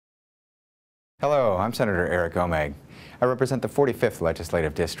Hello, I'm Senator Eric Oemig. I represent the 45th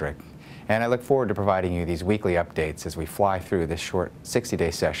Legislative District, and I look forward to providing you these weekly updates as we fly through this short 60-day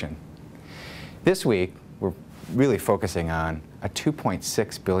session. This week, we're really focusing on a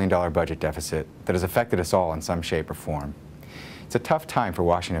 $2.6 billion budget deficit that has affected us all in some shape or form. It's a tough time for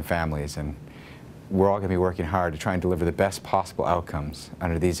Washington families, and we're all going to be working hard to try and deliver the best possible outcomes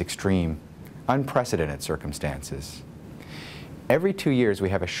under these extreme, unprecedented circumstances. Every 2 years, we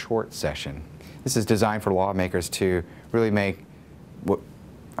have a short session. This is designed for lawmakers to really make what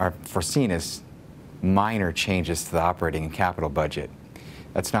are foreseen as minor changes to the operating and capital budget.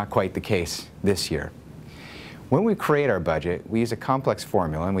 That's not quite the case this year. When we create our budget, we use a complex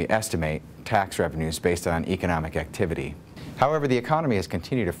formula and we estimate tax revenues based on economic activity. However, the economy has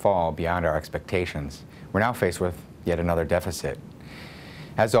continued to fall beyond our expectations. We're now faced with yet another deficit.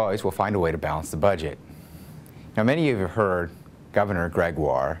 As always, we'll find a way to balance the budget. Now, many of you have heard Governor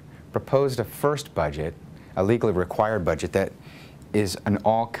Gregoire proposed a first budget, a legally required budget that is an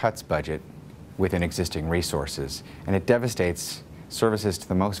all-cuts budget within existing resources, and it devastates services to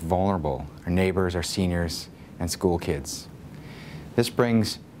the most vulnerable, our neighbors, our seniors, and school kids. This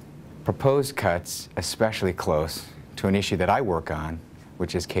brings proposed cuts especially close to an issue that I work on,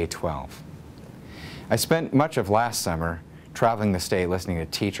 which is K-12. I spent much of last summer traveling the state listening to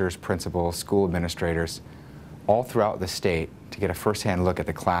teachers, principals, school administrators, all throughout the state to get a first-hand look at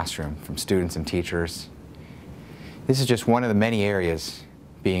the classroom from students and teachers. This is just one of the many areas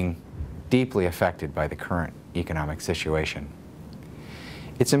being deeply affected by the current economic situation.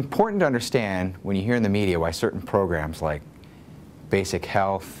 It's important to understand when you hear in the media why certain programs like Basic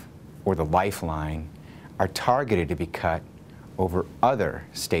Health or the Lifeline are targeted to be cut over other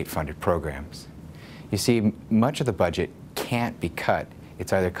state-funded programs. You see, much of the budget can't be cut.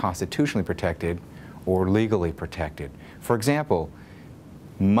 It's either constitutionally protected or legally protected. For example,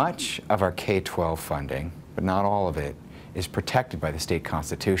 much of our K-12 funding, but not all of it, is protected by the state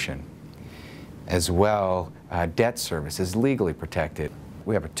constitution. As well, debt service is legally protected.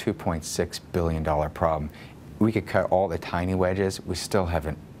 We have a $2.6 billion problem. We could cut all the tiny wedges, we still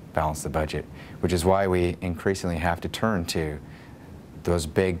haven't balanced the budget, which is why we increasingly have to turn to those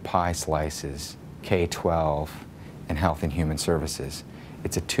big pie slices, K-12 and Health and Human Services.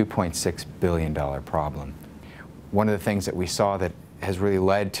 It's a $2.6 billion problem. One of the things that we saw that has really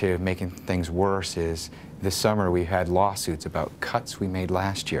led to making things worse is this summer we had lawsuits about cuts we made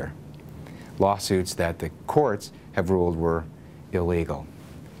last year. Lawsuits that the courts have ruled were illegal.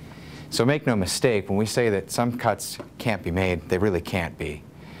 So make no mistake, when we say that some cuts can't be made, they really can't be.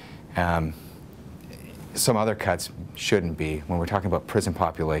 Some other cuts shouldn't be when we're talking about prison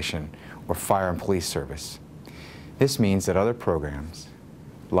population or fire and police service. This means that other programs,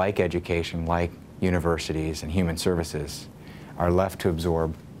 like education, like universities and human services, are left to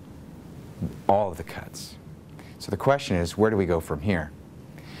absorb all of the cuts. So the question is, where do we go from here?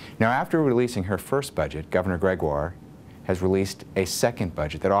 Now, after releasing her first budget, Governor Gregoire has released a second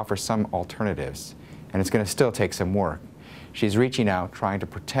budget that offers some alternatives, and it's going to still take some work. She's reaching out, trying to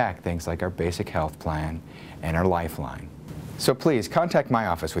protect things like our basic health plan and our lifeline. So please, contact my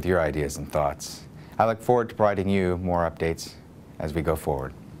office with your ideas and thoughts. I look forward to providing you more updates as we go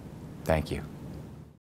forward. Thank you.